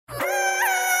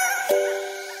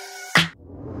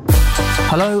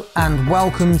Hello and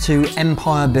welcome to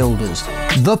Empire Builders,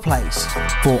 the place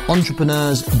for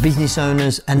entrepreneurs, business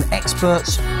owners and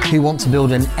experts who want to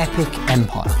build an epic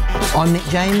empire. I'm Nick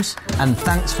James and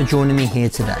thanks for joining me here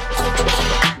today.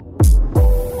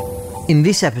 In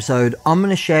this episode, I'm going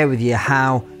to share with you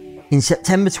how in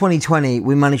September 2020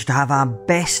 we managed to have our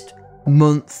best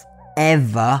month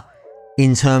ever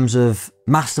in terms of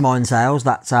mastermind sales.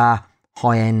 That's our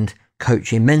high-end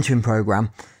coaching mentoring program.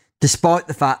 Despite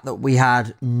the fact that we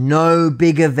had no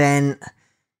big event,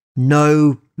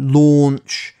 no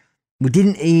launch, we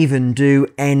didn't even do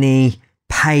any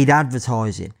paid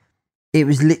advertising. It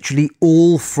was literally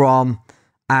all from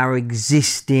our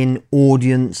existing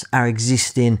audience, our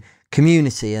existing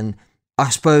community. And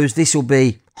I suppose this will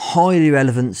be highly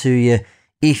relevant to you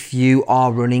if you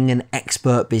are running an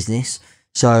expert business.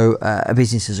 So a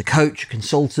business as a coach, a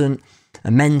consultant, a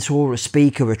mentor, a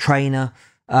speaker, a trainer.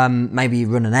 Maybe you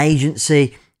run an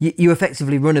agency. You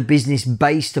effectively run a business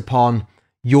based upon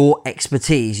your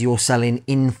expertise. You're selling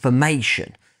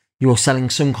information. You're selling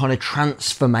some kind of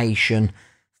transformation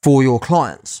for your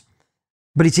clients.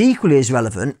 But it's equally as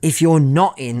relevant if you're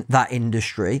not in that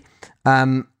industry,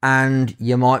 and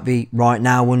you might be right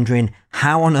now wondering,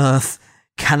 how on earth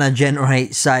can I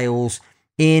generate sales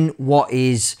in what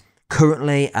is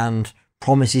currently and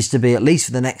promises to be, at least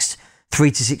for the next 3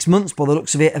 to 6 months, by the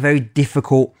looks of it, a very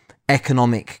difficult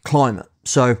economic climate.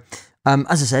 So,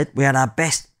 as I said, we had our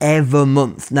best ever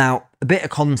month. Now, a bit of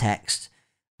context,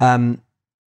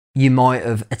 you might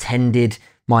have attended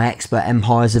my Expert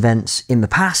Empires events in the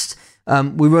past.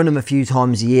 We run them a few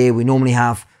times a year. We normally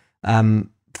have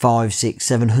 500, 600,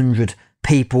 700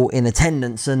 people in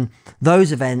attendance, and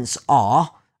those events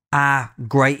are our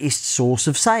greatest source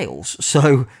of sales.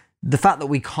 So the fact that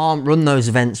we can't run those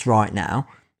events right now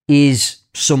is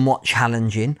somewhat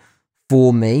challenging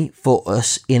for me, for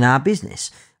us in our business.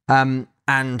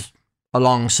 And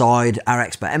alongside our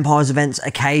Expert Empires events,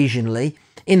 occasionally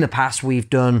in the past, we've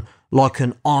done like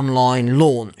an online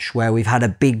launch where we've had a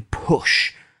big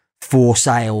push for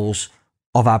sales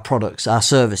of our products, our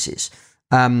services.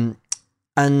 And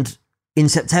in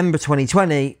September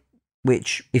 2020,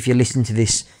 which if you listen to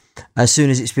this as soon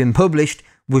as it's been published,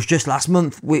 was just last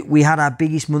month, we had our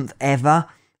biggest month ever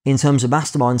in terms of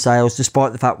mastermind sales,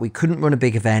 despite the fact we couldn't run a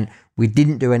big event, we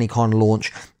didn't do any kind of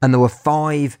launch, and there were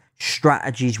 5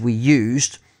 strategies we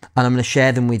used, and I'm going to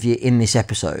share them with you in this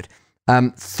episode.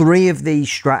 3 of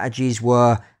these strategies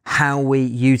were how we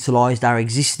utilized our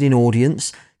existing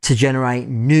audience to generate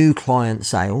new client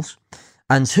sales,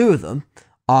 and 2 of them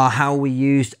are how we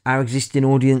used our existing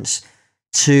audience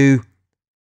to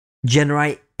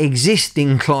generate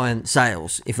existing client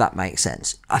sales, if that makes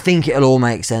sense. I think it'll all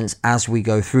make sense as we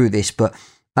go through this, but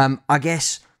I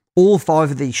guess all 5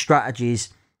 of these strategies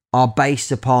are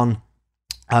based upon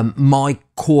my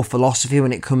core philosophy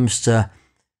when it comes to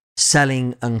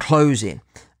selling and closing,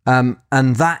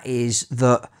 and that is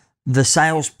that the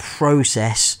sales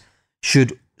process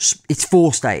it's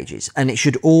 4 stages, and it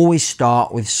should always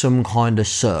start with some kind of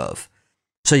serve.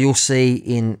 So you'll see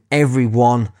in every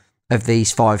one of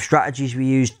these 5 strategies we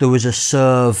used, there was a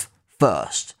serve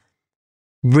first.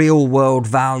 Real world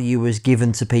value was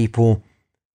given to people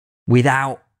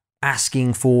without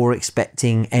asking for or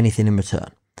expecting anything in return.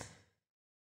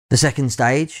 The second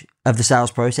stage of the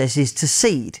sales process is to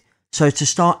seed. So to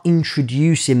start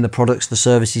introducing the products, the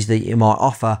services that you might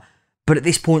offer. But at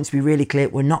this point, to be really clear,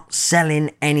 we're not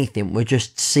selling anything. We're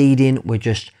just seeding. We're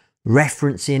just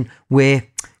referencing. We're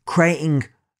creating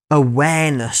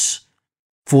awareness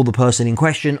for the person in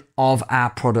question of our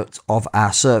product, of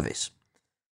our service.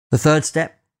 The third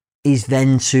step is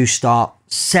then to start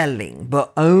selling,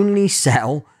 but only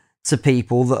sell to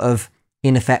people that have,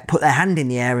 in effect, put their hand in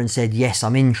the air and said, yes,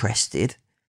 I'm interested.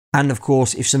 And of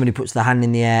course, if somebody puts their hand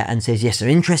in the air and says, yes, I'm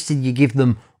interested, you give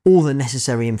them all the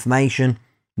necessary information.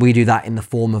 We do that in the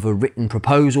form of a written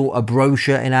proposal, a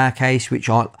brochure in our case, which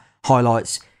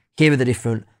highlights, here are the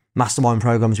different mastermind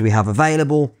programs we have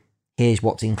available. Here's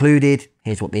what's included.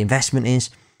 Here's what the investment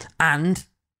is. And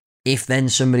if then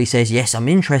somebody says, yes, I'm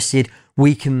interested,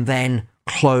 we can then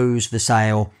close the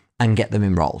sale and get them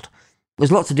enrolled.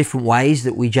 There's lots of different ways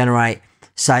that we generate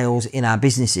sales in our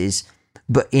businesses,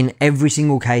 but in every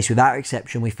single case, without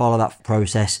exception, we follow that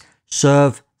process: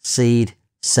 serve, seed,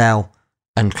 sell,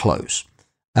 and close.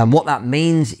 And what that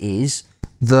means is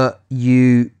that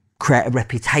you create a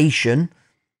reputation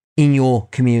in your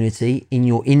community, in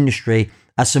your industry,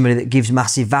 as somebody that gives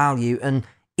massive value and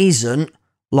isn't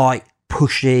like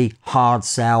pushy, hard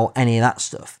sell, any of that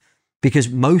stuff. Because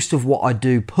most of what I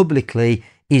do publicly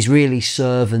is really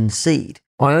serve and seed.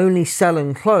 I only sell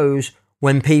and close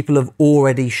when people have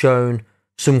already shown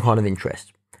some kind of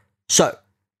interest. So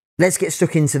let's get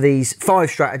stuck into these 5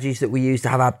 strategies that we use to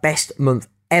have our best month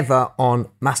ever on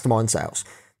mastermind sales.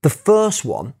 The first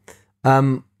one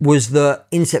was that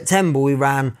in September we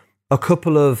ran a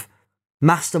couple of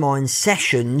mastermind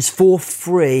sessions for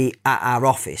free at our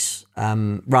office,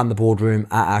 ran the boardroom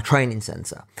at our training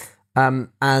centre.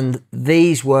 And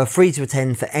these were free to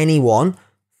attend for anyone,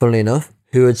 funnily enough,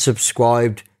 who had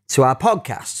subscribed to our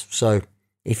podcast. So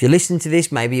if you're listening to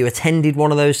this, maybe you attended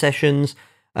one of those sessions.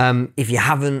 If you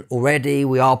haven't already,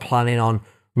 we are planning on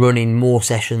running more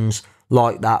sessions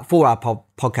like that for our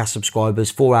podcast subscribers,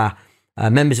 for our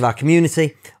members of our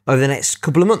community over the next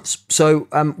couple of months. So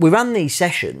we ran these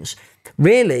sessions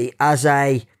really as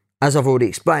I've already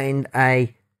explained,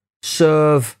 a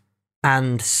serve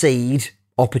and seed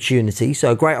opportunity.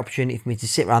 So a great opportunity for me to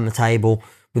sit around the table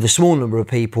with a small number of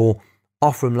people,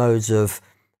 offer them loads of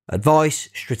advice,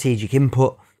 strategic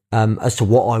input as to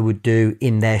what I would do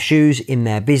in their shoes, in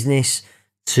their business,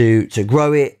 to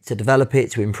grow it, to develop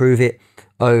it, to improve it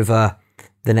over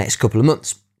the next couple of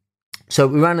months. So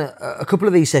we ran a couple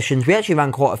of these sessions. We actually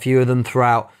ran quite a few of them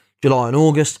throughout July and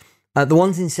August. The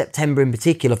ones in September in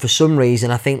particular, for some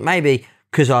reason, I think maybe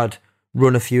because I'd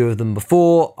run a few of them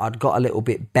before, I'd got a little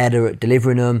bit better at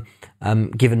delivering them,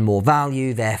 given more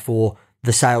value, therefore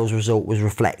the sales result was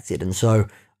reflected. And so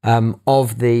I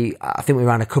think we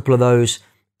ran a couple of those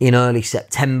in early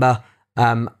September,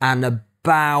 and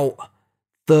about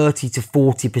 30 to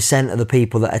 40% of the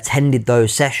people that attended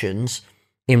those sessions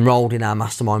enrolled in our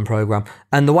mastermind program.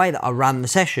 And the way that I ran the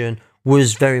session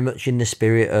was very much in the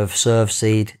spirit of serve,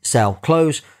 seed, sell,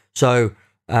 close. So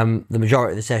the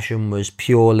majority of the session was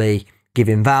purely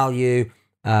giving value,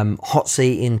 hot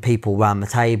seating people around the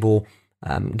table,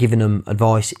 giving them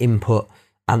advice, input,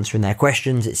 answering their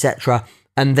questions, etc.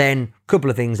 And then a couple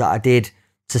of things that I did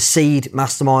to seed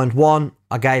mastermind. One,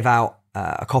 I gave out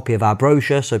a copy of our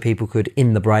brochure so people could,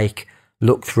 in the break,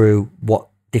 look through what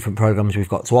different programs we've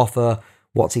got to offer,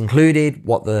 what's included,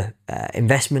 what the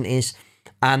investment is.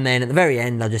 And then at the very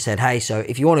end, I just said, hey, so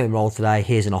if you want to enroll today,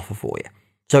 here's an offer for you.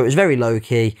 So it was very low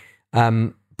key,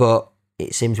 but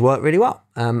it seemed to work really well.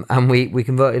 And we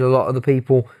converted a lot of the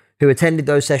people who attended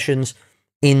those sessions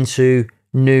into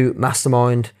new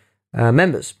mastermind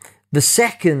members. The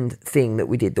second thing that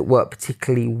we did that worked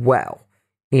particularly well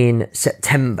in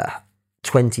September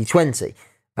 2020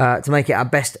 to make it our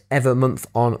best ever month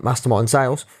on mastermind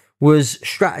sales was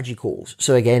strategy calls.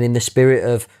 So again, in the spirit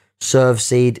of serve,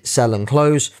 seed, sell and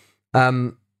close.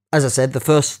 As I said, the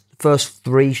first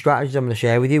 3 strategies I'm going to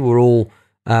share with you were all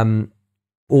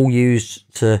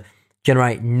used to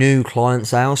generate new client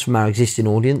sales from our existing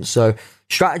audience. So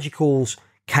strategy calls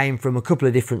came from a couple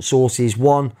of different sources.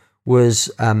 One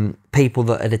was people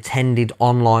that had attended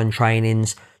online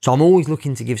trainings. So I'm always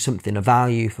looking to give something of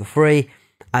value for free,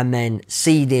 and then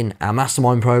seeding our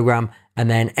mastermind program. And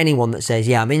then anyone that says,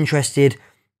 yeah, I'm interested,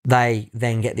 they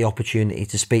then get the opportunity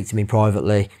to speak to me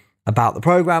privately about the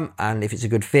program. And if it's a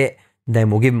good fit, then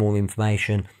we'll give them all the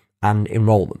information and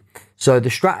enroll them. So the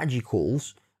strategy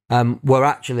calls were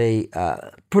actually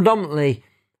predominantly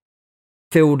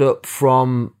filled up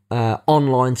from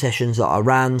online sessions that I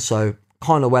ran. So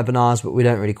kind of webinars, but we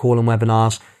don't really call them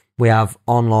webinars. We have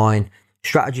online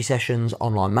strategy sessions,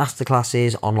 online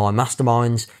masterclasses, online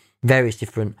masterminds, various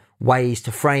different ways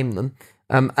to frame them.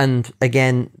 And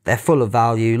again, they're full of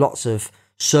value, lots of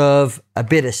serve, a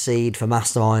bit of seed for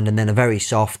mastermind, and then a very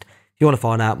soft, if you want to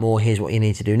find out more, here's what you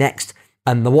need to do next.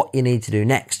 And what you need to do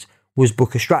next was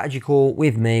book a strategy call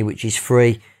with me, which is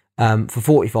free for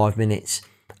 45 minutes.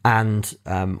 And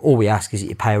all we ask is that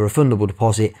you pay a refundable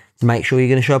deposit to make sure you're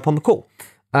going to show up on the call.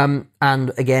 And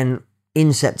again,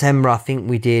 in September, I think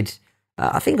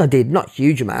I did not a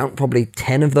huge amount, probably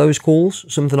 10 of those calls,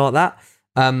 something like that.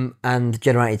 And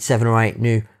generated 7 or 8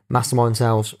 new mastermind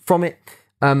sales from it.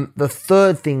 The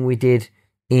third thing we did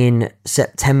in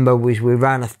September was we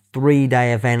ran a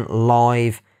 3-day event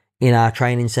live in our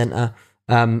training centre.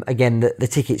 Again, the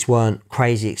tickets weren't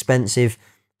crazy expensive.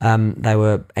 They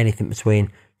were anything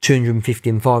between £250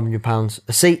 and £500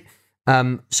 a seat.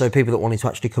 So people that wanted to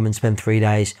actually come and spend 3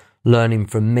 days learning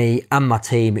from me and my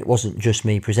team, it wasn't just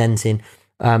me presenting,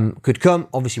 could come.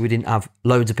 Obviously, we didn't have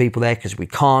loads of people there because we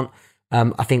can't.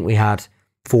 I think we had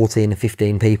 14 or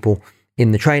 15 people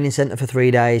in the training centre for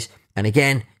 3 days, and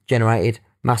again, generated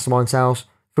mastermind sales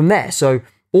from there. So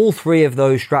all 3 of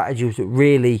those strategies were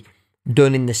really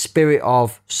done in the spirit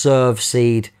of serve,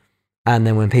 seed, and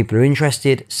then when people are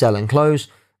interested, sell and close.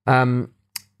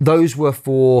 Those were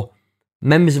for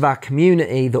members of our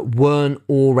community that weren't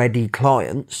already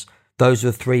clients. Those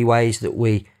are 3 ways that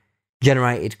we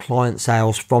generated client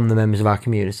sales from the members of our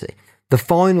community. the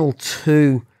final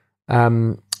two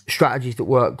strategies that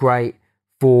work great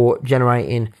for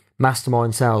generating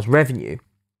mastermind sales revenue,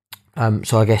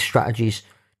 so I guess strategies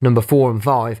number 4 and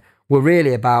 5, were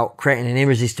really about creating an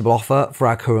irresistible offer for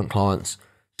our current clients.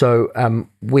 So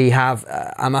we have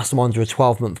our masterminds are a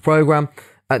 12-month program.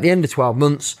 At the end of 12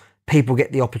 months, people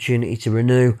get the opportunity to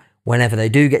renew whenever they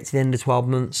do get to the end of 12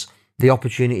 months. The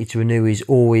opportunity to renew is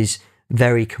always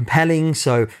very compelling.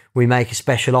 So we make a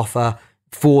special offer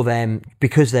for them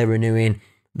because they're renewing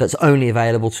that's only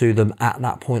available to them at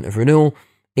that point of renewal.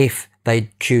 If they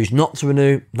choose not to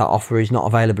renew, that offer is not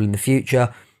available in the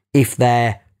future. If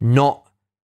they're not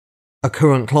a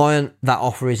current client, that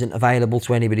offer isn't available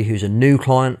to anybody who's a new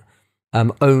client,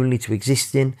 only to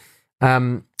existing.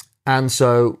 And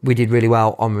so we did really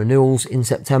well on renewals in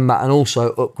September and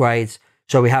also upgrades.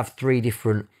 So we have 3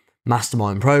 different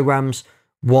mastermind programs,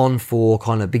 one for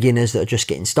kind of beginners that are just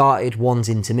getting started, one's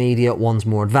intermediate, one's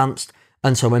more advanced.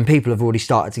 And so when people have already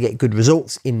started to get good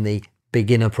results in the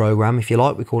beginner program, if you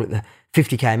like, we call it the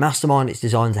 50K Mastermind. It's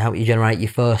designed to help you generate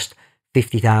your first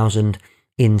 50,000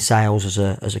 in sales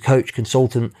as a coach,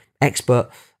 consultant, expert.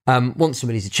 Once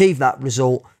somebody's achieved that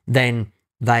result, then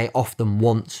they often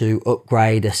want to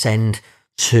upgrade, ascend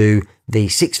to the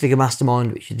 6-figure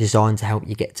mastermind, which is designed to help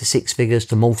you get to 6 figures,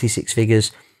 to multi-6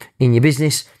 figures in your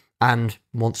business. And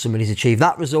once somebody's achieved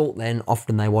that result, then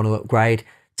often they want to upgrade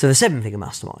to the 7-figure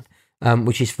mastermind,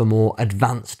 which is for more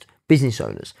advanced business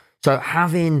owners. So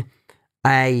having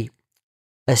a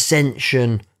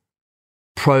ascension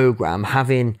program,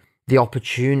 having the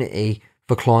opportunity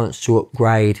for clients to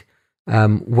upgrade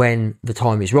when the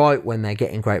time is right, when they're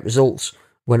getting great results,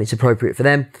 when it's appropriate for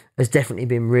them, has definitely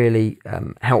been really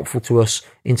helpful to us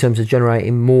in terms of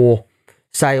generating more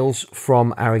sales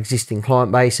from our existing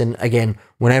client base. And again,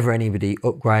 whenever anybody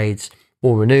upgrades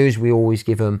or renews, we always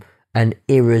give them an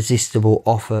irresistible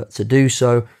offer to do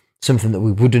so, something that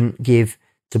we wouldn't give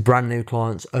to brand new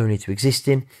clients, only to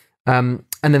existing. And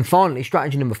then finally,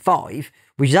 strategy number 5,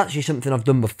 which is actually something I've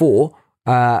done before,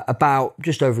 about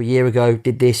just over a year ago,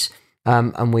 did this,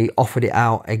 and we offered it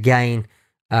out again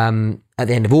at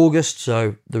the end of August.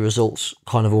 So the results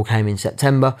kind of all came in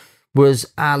September,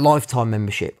 was our lifetime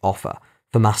membership offer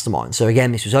for Mastermind. So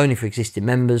again, this was only for existing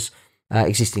members,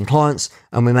 existing clients,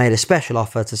 and we made a special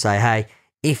offer to say, hey,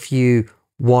 if you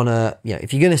want to,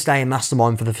 if you're going to stay in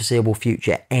Mastermind for the foreseeable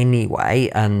future anyway,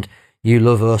 and you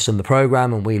love us and the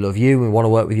program, and we love you, and we want to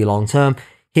work with you long term,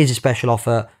 here's a special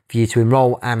offer for you to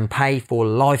enroll and pay for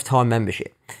lifetime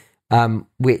membership,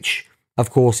 which of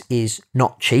course is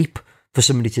not cheap for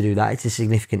somebody to do that. It's a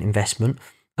significant investment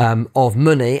of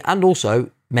money and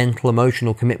also mental,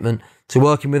 emotional commitment to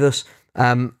working with us.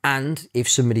 And if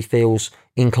somebody feels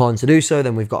inclined to do so,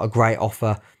 then we've got a great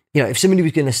offer. If somebody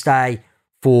was going to stay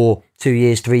for 2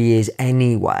 years, 3 years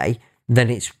anyway, then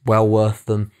it's well worth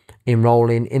them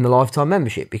enrolling in the lifetime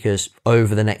membership, because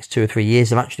over the next 2 or 3 years,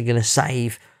 they're actually going to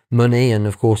save money. And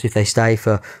of course, if they stay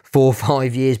for 4 or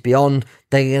 5 years beyond,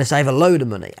 they're going to save a load of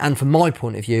money. And from my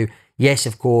point of view, yes,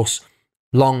 of course,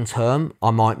 long term,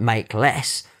 I might make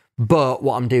less, but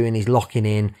what I'm doing is locking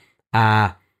in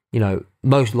our,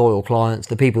 most loyal clients,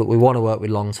 the people that we want to work with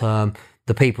long term,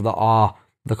 the people that are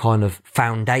the kind of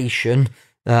foundation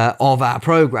of our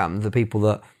program, the people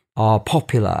that are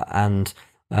popular and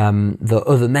the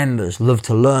other members love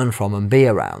to learn from and be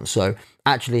around. So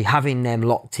actually having them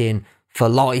locked in for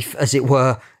life, as it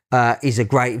were, is a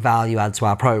great value add to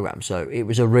our program. So it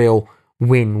was a real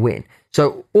win-win.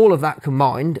 So all of that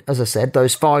combined, as I said,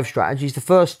 those 5 strategies, the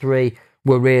first 3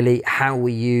 were really how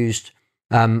we used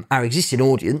our existing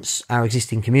audience, our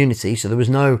existing community. So there was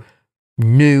no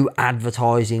new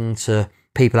advertising to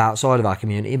people outside of our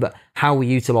community, but how we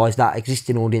utilize that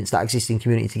existing audience, that existing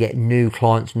community to get new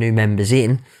clients, new members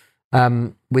in,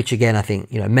 which again, I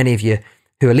think, many of you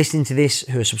who are listening to this,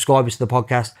 who are subscribers to the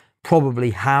podcast, probably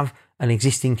have an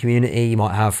existing community. You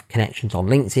might have connections on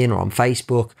LinkedIn or on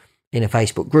Facebook, in a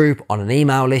Facebook group, on an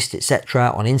email list,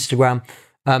 etc., on Instagram.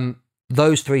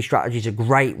 Those 3 strategies are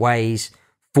great ways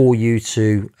for you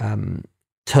to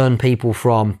turn people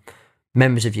from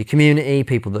members of your community,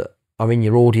 people that are in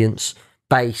your audience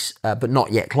base, but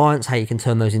not yet clients, how you can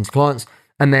turn those into clients.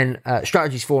 And then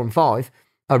strategies 4 and 5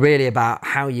 are really about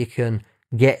how you can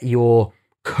get your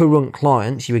current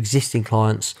clients, your existing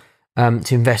clients,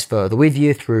 to invest further with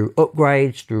you through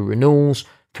upgrades, through renewals,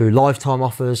 through lifetime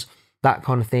offers, that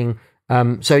kind of thing.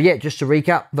 So yeah, just to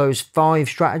recap, those 5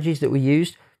 strategies that we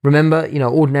used. Remember,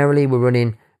 ordinarily we're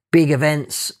running big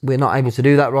events. We're not able to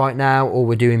do that right now, or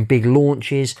we're doing big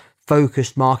launches,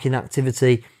 focused marketing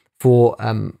activity for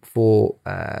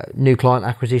new client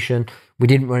acquisition. We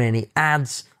didn't run any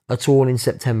ads at all in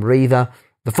September either.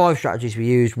 the 5 strategies we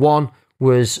used, one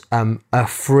was a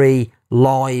free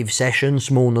live session,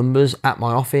 small numbers, at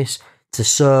my office to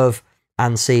serve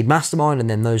and seed mastermind, and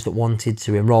then those that wanted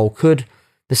to enroll could.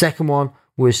 The second one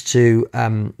was to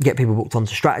get people booked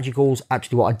onto strategy calls.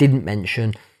 Actually, what I didn't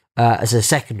mention as a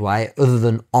second way, other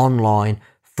than online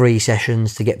free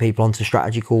sessions to get people onto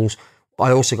strategy calls,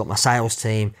 I also got my sales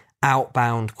team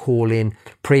outbound calling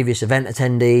previous event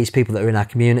attendees, people that are in our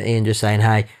community, and just saying,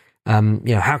 hey,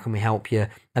 how can we help you?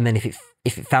 And then if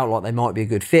it felt like they might be a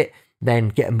good fit, then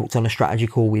get them booked on a strategy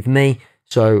call with me.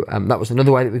 So that was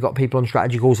another way that we got people on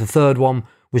strategy calls. The third one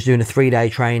was doing a 3-day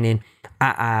training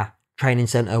at our training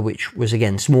centre, which was,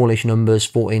 again, smallish numbers,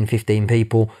 14, 15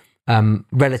 people,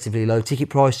 relatively low ticket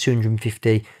price,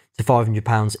 £250 to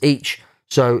 £500 each.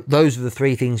 So those are the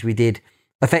 3 things we did.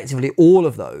 Effectively, all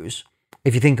of those,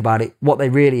 if you think about it, what they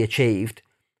really achieved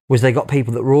was they got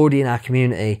people that were already in our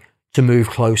community to move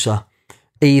closer,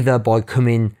 either by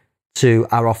coming to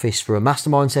our office for a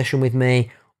mastermind session with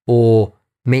me, or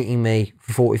meeting me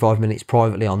for 45 minutes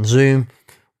privately on Zoom,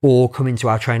 or coming to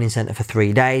our training centre for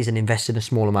 3 days and investing a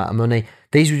small amount of money.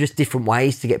 These were just different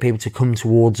ways to get people to come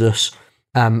towards us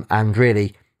and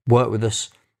really work with us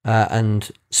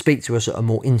and speak to us at a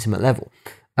more intimate level.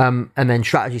 And then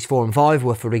strategies 4 and 5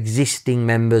 were for existing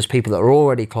members, people that are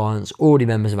already clients, already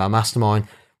members of our mastermind.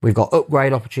 We've got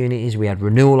upgrade opportunities, we had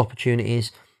renewal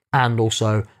opportunities, and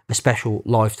also a special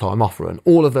lifetime offer. And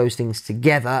all of those things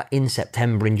together in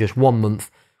September, in just 1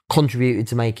 month, contributed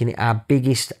to making it our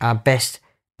biggest, our best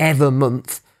ever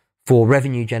month for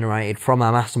revenue generated from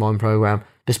our mastermind program,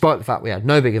 despite the fact we had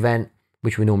no big event,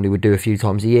 which we normally would do a few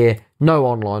times a year, no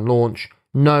online launch,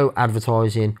 no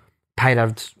advertising, paid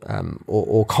ads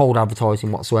or cold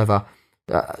advertising whatsoever.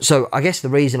 So I guess the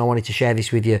reason I wanted to share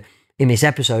this with you in this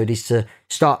episode is to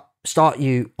start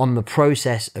you on the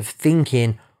process of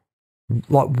thinking,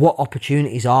 like, what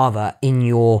opportunities are there in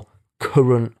your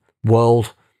current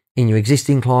world, in your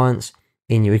existing clients,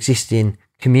 in your existing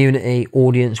community,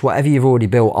 audience, whatever you've already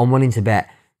built. I'm willing to bet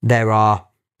there are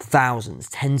thousands,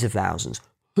 tens of thousands,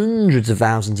 hundreds of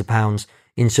thousands of pounds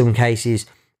in some cases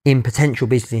in potential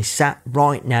business sat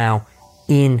right now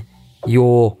in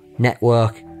your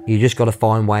network. You just got to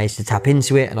find ways to tap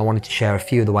into it, and I wanted to share a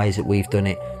few of the ways that we've done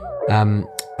it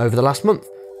over the last month.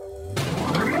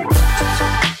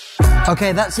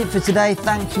 Okay, that's it for today.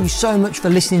 Thank you so much for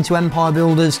listening to Empire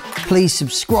Builders. Please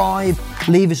subscribe,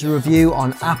 leave us a review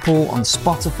on Apple, on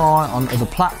Spotify, on other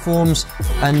platforms,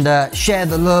 and share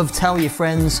the love, tell your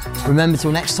friends. Remember,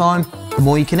 till next time, the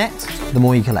more you connect, the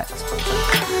more you collect.